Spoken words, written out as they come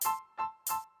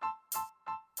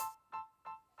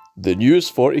The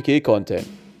newest 40k content.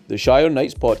 The Shire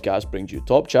Knights podcast brings you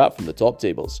top chat from the top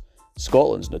tables.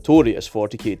 Scotland's notorious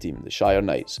 40k team, the Shire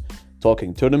Knights,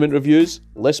 talking tournament reviews,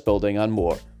 list building and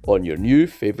more on your new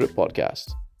favourite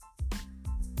podcast.